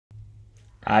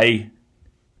You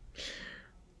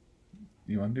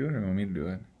want to do it or you want me to do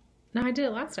it? No, I did it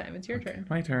last time. It's your turn.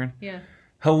 My turn. Yeah.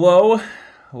 Hello,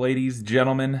 ladies,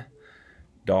 gentlemen,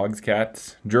 dogs,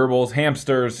 cats, gerbils,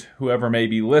 hamsters, whoever may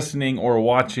be listening or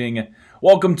watching.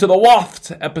 Welcome to the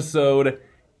Waft, episode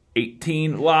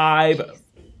 18 live.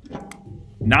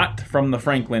 Not from the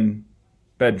Franklin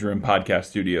bedroom podcast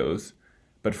studios,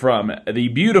 but from the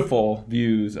beautiful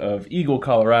views of Eagle,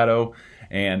 Colorado,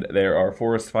 and there are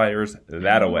forest fires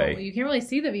that away. You can't really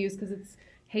see the views because it's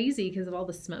hazy because of all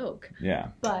the smoke. Yeah.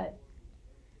 But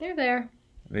they're there.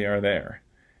 They are there.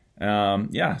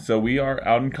 So we are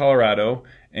out in Colorado,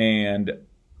 and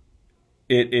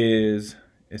it is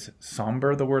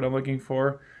somber the word I'm looking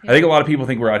for? Yeah. I think a lot of people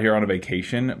think we're out here on a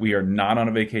vacation. We are not on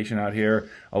a vacation out here.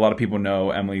 A lot of people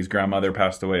know Emily's grandmother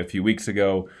passed away a few weeks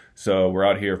ago, so we're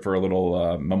out here for a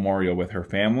little memorial with her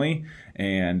family,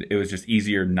 and it was just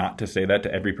easier not to say that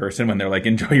to every person when they're like,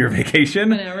 enjoy your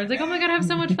vacation. I know, everyone's like, oh my God, have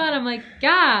so much fun. I'm like,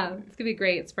 yeah, it's going to be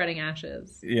great spreading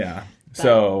ashes. Yeah.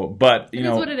 But you know,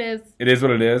 it is what it is. It is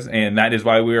what it is, and that is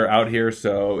why we are out here.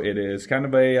 So it is kind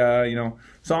of a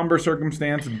somber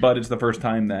circumstance, but it's the first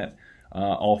time that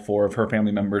all four of her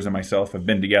family members and myself have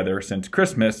been together since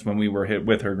Christmas when we were hit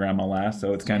with her grandma last.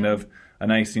 So it's kind of a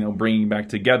nice, bringing back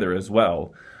together as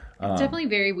well. It's definitely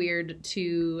very weird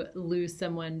to lose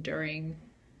someone during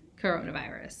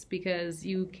coronavirus because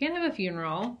you can't have a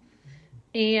funeral,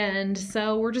 and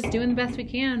so we're just doing the best we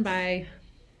can by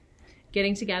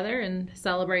getting together and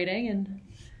celebrating and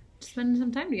spending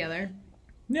some time together.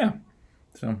 Yeah.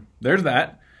 So there's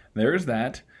that.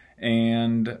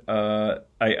 And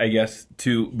I guess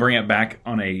to bring it back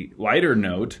on a lighter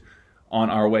note, on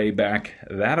our way back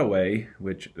that'd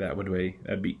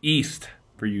be east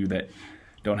for you that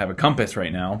don't have a compass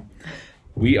right now.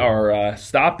 We are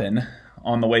stopping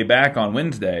on the way back on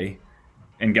Wednesday.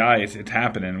 And guys, it's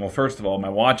happening. Well, first of all, my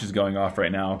watch is going off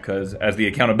right now because as the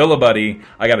accountability buddy,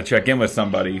 I got to check in with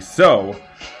somebody. So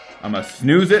I'm going to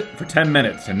snooze it for 10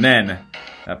 minutes and then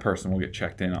that person will get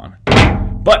checked in on.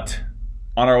 But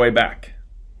on our way back,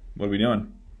 what are we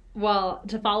doing? Well,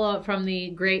 to follow up from the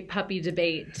great puppy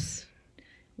debate,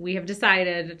 we have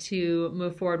decided to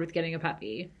move forward with getting a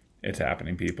puppy. It's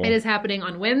happening, people. It is happening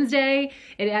on Wednesday.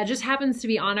 It just happens to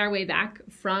be on our way back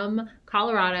from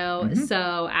Colorado. Mm-hmm.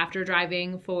 So after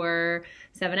driving for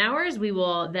 7 hours, we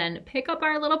will then pick up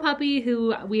our little puppy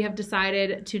who we have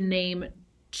decided to name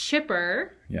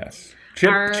Chipper. Yes.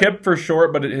 Chip for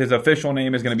short, but his official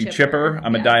name is going to be Chipper.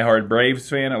 I'm a diehard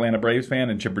Atlanta Braves fan,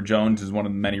 and Chipper Jones is one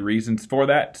of the many reasons for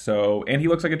that. And he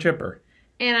looks like a chipper.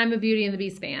 And I'm a Beauty and the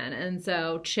Beast fan, and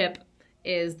so Chip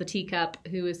is the teacup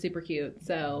who is super cute.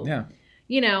 So,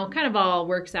 kind of all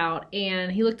works out.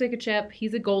 And he looked like a chip.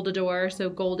 He's a Goldador, so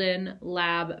golden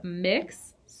lab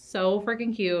mix. So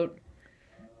freaking cute.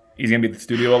 He's going to be at the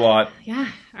studio a lot.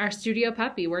 Yeah, our studio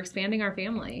puppy. We're expanding our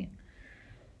family.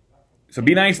 So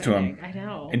be nice to him. I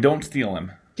know. And don't steal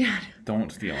him. Yeah.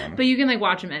 Don't steal him. But you can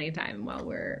watch him anytime while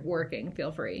we're working.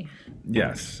 Feel free.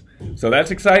 Yes. So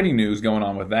that's exciting news going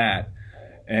on with that.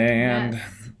 And... Yes.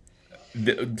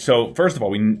 So first of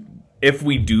all, if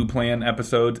we do plan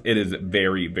episodes, it is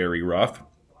very, very rough.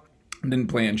 Didn't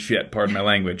plan shit, pardon my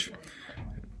language.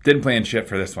 Didn't plan shit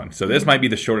for this one. So this might be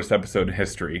the shortest episode in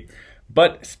history.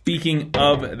 But speaking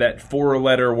of that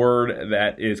 4-letter word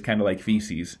that is kind of like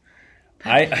feces,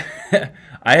 I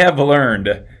have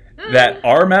learned that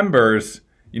our members,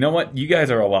 you know what? You guys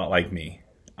are a lot like me.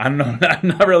 I'm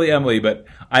not really Emily, but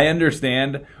I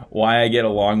understand why I get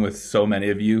along with so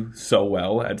many of you so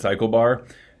well at Cycle Bar,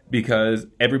 because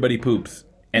everybody poops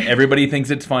and everybody thinks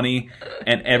it's funny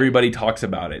and everybody talks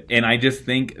about it. And I just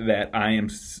think that I'm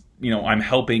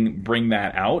helping bring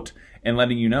that out and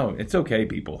letting you know it's okay,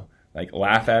 people.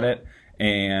 Laugh at it.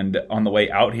 And on the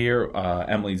way out here,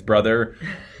 Emily's brother,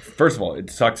 first of all, it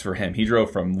sucks for him. He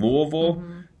drove from Louisville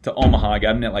to Omaha,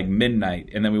 got in at midnight,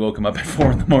 and then we woke him up at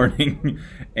 4 a.m.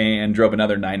 and drove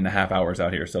another 9.5 hours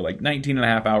out here. So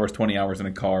 19.5 hours, 20 hours in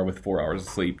a car with 4 hours of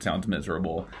sleep sounds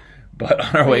miserable. But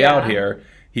on our way out here,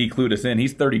 he clued us in.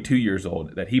 He's 32 years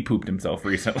old, that he pooped himself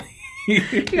recently.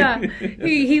 Yeah,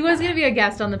 he was going to be a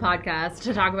guest on the podcast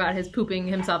to talk about his pooping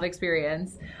himself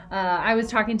experience. I was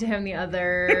talking to him the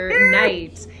other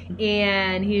night,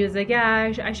 and he was like,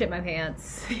 yeah, I shit my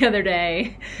pants the other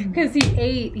day. Because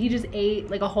he just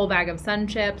ate like a whole bag of Sun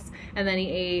Chips, and then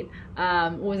he ate,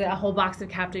 a whole box of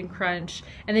Captain Crunch,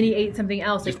 and then he ate something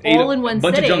else, like all in one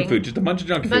sitting. Bunch of junk food, just a bunch of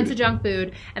junk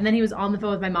food. And then he was on the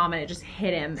phone with my mom, and it just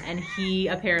hit him, and he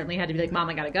apparently had to be like, Mom,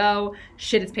 I gotta go,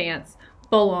 shit his pants,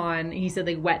 full on, he said,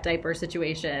 like, wet diaper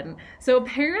situation. So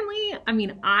apparently, I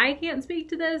mean, I can't speak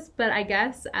to this, but I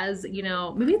guess as, you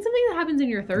know, maybe it's something that happens in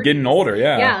your 30s. Getting older,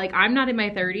 yeah. Yeah, like, I'm not in my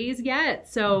 30s yet,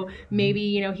 so maybe,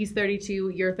 you know, he's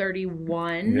 32, you're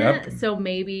 31. Yep. So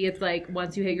maybe it's like,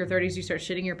 once you hit your 30s, you start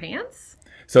shitting your pants?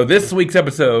 So this week's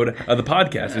episode of the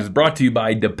podcast is brought to you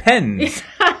by Depends,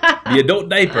 the adult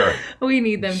diaper. We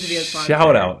need them to be a sponsor.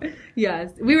 Shout out.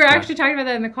 Yes. We were actually talking about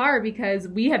that in the car because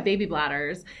we have baby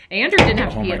bladders. Andrew didn't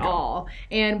have to pee at all.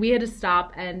 And we had to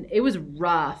stop, and it was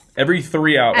rough. Every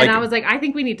 3 hours. And I was like, I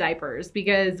think we need diapers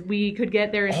because we could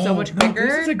get there so much quicker.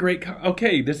 This is a great...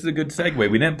 Okay, this is a good segue.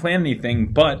 We didn't plan anything,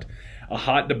 but a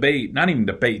hot debate, not even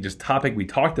debate, just topic we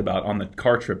talked about on the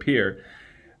car trip here.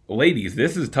 Ladies,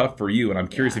 this is tough for you, and I'm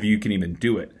curious if you can even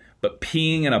do it. But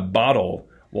peeing in a bottle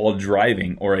while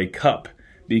driving, or a cup,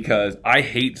 because I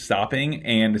hate stopping,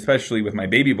 and especially with my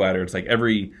baby bladder, it's like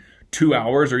every 2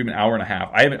 hours or even hour and a half.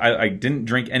 I didn't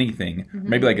drink anything,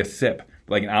 maybe like a sip,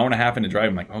 but like an hour and a half into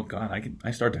driving, I'm like, oh God,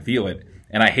 I start to feel it.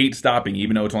 And I hate stopping,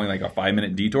 even though it's only like a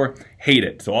 5-minute detour. Hate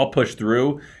it. So I'll push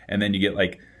through, and then you get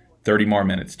like 30 more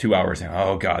minutes, 2 hours, and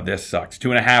oh God, this sucks.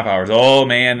 2.5 hours, oh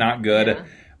man, not good. Yeah.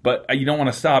 But you don't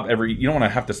want to stop you don't want to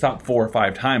have to stop 4 or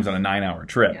 5 times on a 9-hour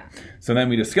trip. Yeah. So then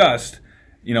we discussed,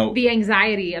 you know, the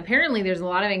anxiety. Apparently there's a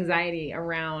lot of anxiety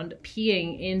around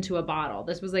peeing into a bottle.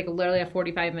 This was like literally a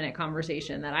 45-minute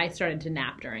conversation that I started to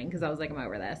nap during because I was like, I'm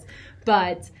over this.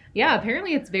 But yeah,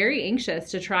 apparently it's very anxious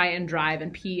to try and drive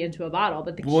and pee into a bottle.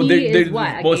 But the key is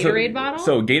what? A Gatorade bottle?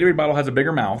 So Gatorade bottle has a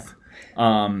bigger mouth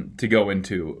to go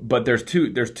into. But there's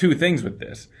two things with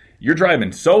this. You're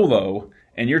driving solo,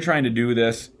 and you're trying to do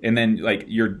this, and then like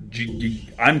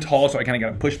I'm tall, so I kind of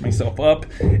got to push myself up,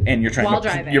 and you're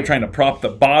trying to prop the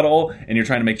bottle, and you're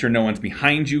trying to make sure no one's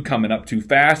behind you coming up too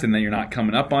fast, and then you're not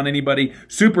coming up on anybody.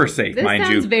 Super safe, mind you.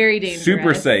 This sounds very dangerous.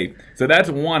 Super safe. So that's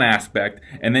one aspect,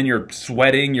 and then you're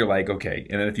sweating. You're like, okay,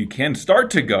 and then if you can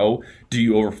start to go, do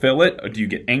you overfill it, or do you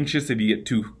get anxious if you get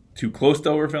too close to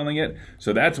overfilling it?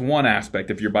 So that's one aspect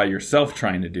if you're by yourself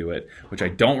trying to do it, which I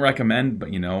don't recommend,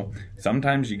 but you know,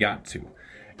 sometimes you got to.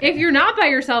 If you're not by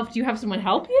yourself, do you have someone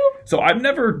help you? So I've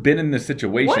never been in this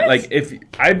situation. What? Like if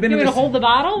I've been to hold the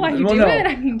bottle while you do it?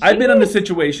 I mean, I've been in the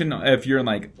situation if you're in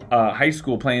like high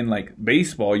school playing like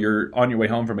baseball, you're on your way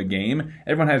home from a game.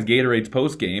 Everyone has Gatorades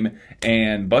post game,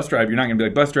 and bus driver, you're not gonna be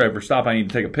like, bus driver, stop, I need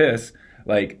to take a piss.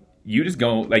 Like you just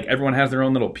go, like everyone has their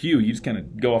own little pew. You just kind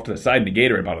of go off to the side in a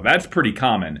Gatorade bottle. That's pretty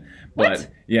common. But what?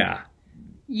 Yeah.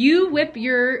 You whip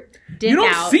your dick you don't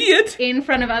out see it in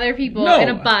front of other people No. in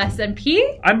a bus and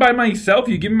pee? I'm by myself.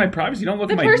 You give me my privacy. You don't look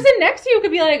the at my... The person next to you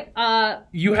could be like,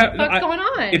 what's going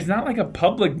on? It's not like a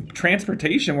public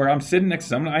transportation where I'm sitting next to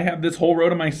someone. I have this whole row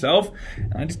to myself,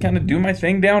 and I just kind of do my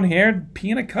thing down here, pee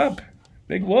in a cup.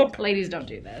 Big whoop. Ladies don't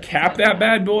do this. Cap that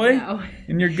bad boy, no.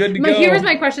 And you're good to go. Here was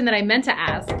my question that I meant to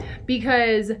ask,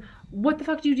 because... what the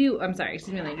fuck do you do? I'm sorry,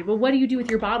 excuse me, lady, but what do you do with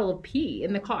your bottle of pee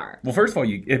in the car? Well, first of all,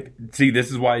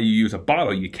 this is why you use a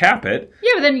bottle. You cap it.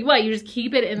 Yeah, but then what? You just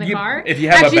keep it in the car? If you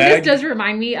have Actually, a bag, this does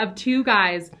remind me of two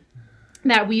guys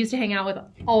that we used to hang out with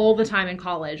all the time in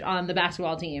college on the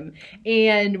basketball team.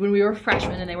 And when we were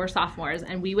freshmen and they were sophomores,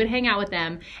 and we would hang out with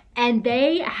them, and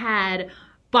they had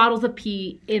bottles of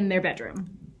pee in their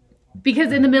bedroom.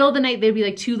 Because in the middle of the night, they'd be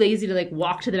like too lazy to like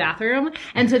walk to the bathroom.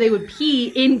 And so they would pee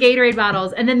in Gatorade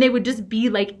bottles, and then they would just be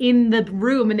like in the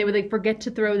room, and they would like forget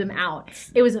to throw them out.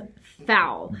 It was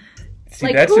foul. See,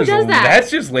 like, that's who just, does that?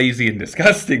 That's just lazy and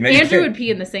disgusting. Andrew would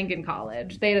pee in the sink in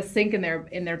college. They had a sink in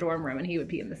their dorm room, and he would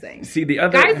pee in the sink. See, the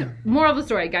other... Guys, moral of the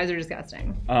story, guys are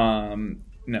disgusting.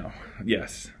 No.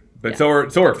 Yes. But yes.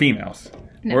 So are females.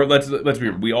 No. Or let's be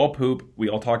real. We all poop. We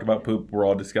all talk about poop. We're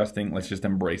all disgusting. Let's just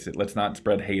embrace it. Let's not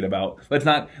spread hate about. Let's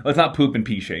not poop and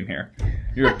pee shame here.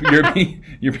 You're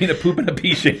being a poop and a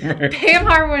pee shamer. Pam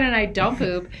Harwood and I don't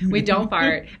poop. We don't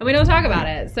fart, and we don't talk about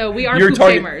it. So we are poop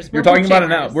shamers. You're talking about it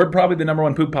now. We're probably the number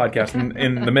one poop podcast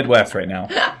in the Midwest right now.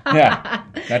 Yeah,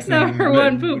 that's number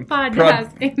one poop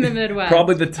podcast in the Midwest.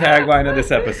 Probably the tagline of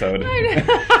this episode.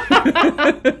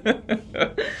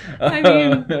 I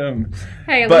mean,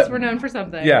 hey, at least we're known for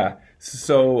something. Yeah.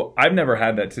 So I've never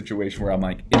had that situation where I'm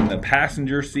like in the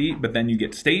passenger seat, but then you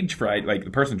get stage fright. Like the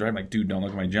person driving, like, dude, don't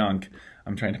look at my junk.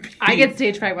 I'm trying to pee. I get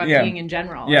stage fright while peeing in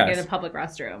general, like in a public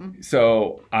restroom.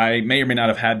 So I may or may not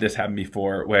have had this happen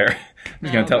before where I'm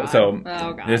just going to tell. So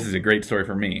this is a great story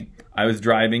for me. I was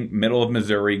driving middle of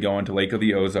Missouri going to Lake of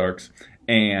the Ozarks,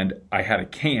 and I had a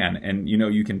can, and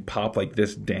you can pop like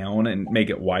this down and make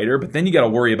it wider, but then you got to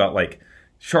worry about like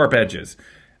sharp edges.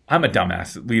 I'm a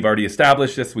dumbass. We've already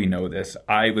established this. We know this.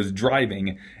 I was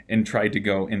driving and tried to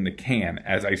go in the can.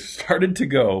 As I started to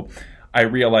go, I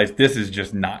realized this is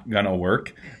just not going to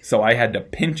work. So I had to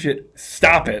pinch it,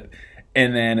 stop it,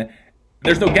 and then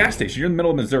there's no gas station. You're in the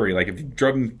middle of Missouri. Like, if you've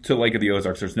driven to Lake of the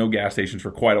Ozarks, there's no gas stations for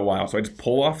quite a while. So I just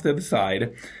pull off to the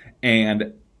side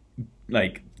and,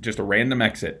 like, just a random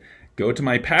exit. Go to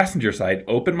my passenger side,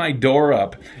 open my door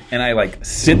up, and I, like,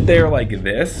 sit there like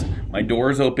this. My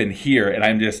door's open here, and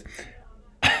I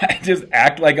just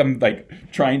act like I'm,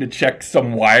 like, trying to check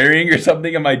some wiring or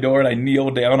something in my door, and I kneel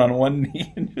down on one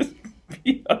knee and just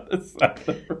pee on the side of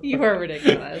the road. You are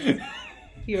ridiculous.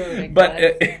 But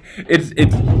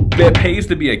it pays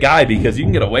to be a guy because you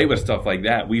can get away with stuff like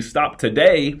that. We stopped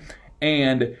today,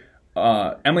 and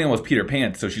Emily almost peed her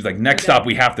pants, so she's like, next stop,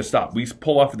 we have to stop. We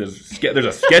pull off, there's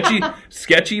a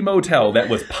sketchy motel that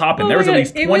was popping. There was at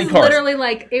least 20 cars. It was literally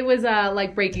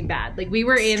like Breaking Bad. Like, we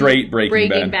were in straight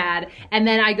Breaking Bad. And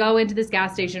then I go into this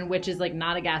gas station, which is like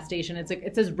not a gas station.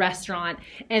 It says restaurant,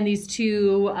 and these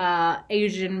two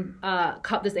Asian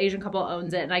couple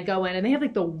owns it. And I go in, and they have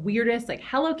like the weirdest like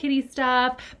Hello Kitty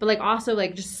stuff, but like also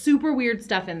like just super weird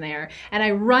stuff in there. And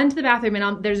I run to the bathroom,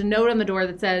 and there's a note on the door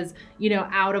that says,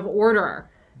 out of order.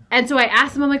 And so I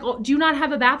asked them, I'm like, oh, do you not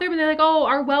have a bathroom? And they're like, oh,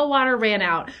 our well water ran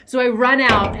out. So I run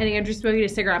out, and Andrew's smoking a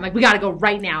cigarette. I'm like, we got to go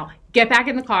right now. Get back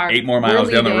in the car. 8 more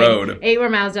miles down the road. 8 more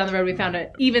miles down the road. We found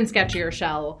an even sketchier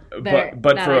shell.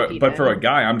 But for a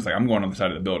guy, I'm just like, I'm going on the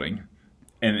side of the building.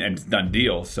 And it's done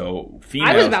deal. So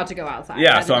females, I was about to go outside.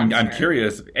 Yeah, so I'm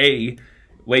curious.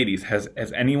 Ladies, has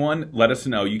anyone, let us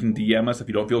know. You can DM us if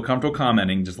you don't feel comfortable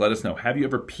commenting. Just let us know. Have you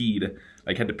ever peed,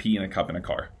 like had to pee in a cup in a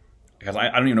car? Because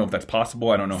I don't even know if that's possible.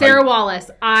 I don't know. Sarah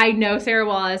Wallace. I know Sarah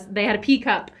Wallace. They had a pee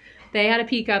cup. They had a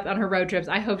pee cup on her road trips.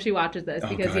 I hope she watches this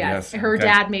because, yes, her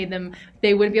dad made them.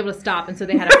 They wouldn't be able to stop, and so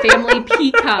they had a family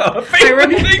pee cup. They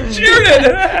cheered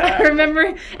it. I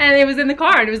remember, and it was in the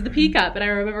car, and it was the pee cup, and I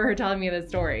remember her telling me this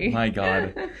story. My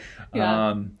God.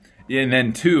 Yeah. And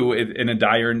then, too, in a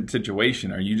dire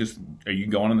situation, are you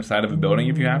going on the side of a building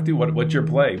if you have to? What's your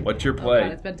play? What's your play? Oh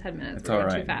God, it's been 10 minutes. It's all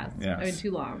right. Too fast. Yes. I mean,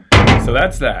 too long. So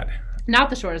that's that.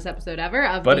 Not the shortest episode ever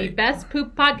of the best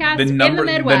poop podcast in the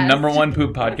Midwest. The number one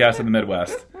poop podcast in the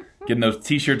Midwest. Getting those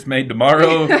t-shirts made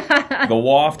tomorrow. The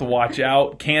Waft, watch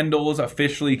out. Candles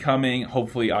officially coming,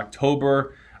 hopefully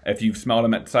October. If you've smelled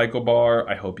them at Cycle Bar,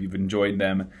 I hope you've enjoyed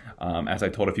them. As I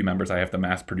told a few members, I have to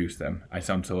mass produce them. I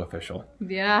sound so official.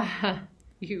 Yeah,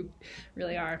 you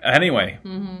really are. Anyway,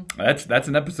 that's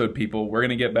an episode, people. We're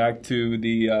gonna get back to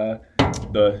the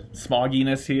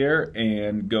smogginess here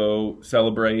and go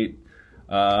celebrate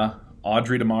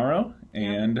Audrey tomorrow,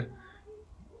 and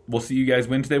we'll see you guys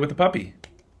Wednesday with the puppy.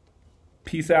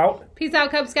 Peace out. Peace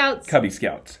out, Cub Scouts. Cubby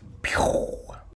Scouts. Pew.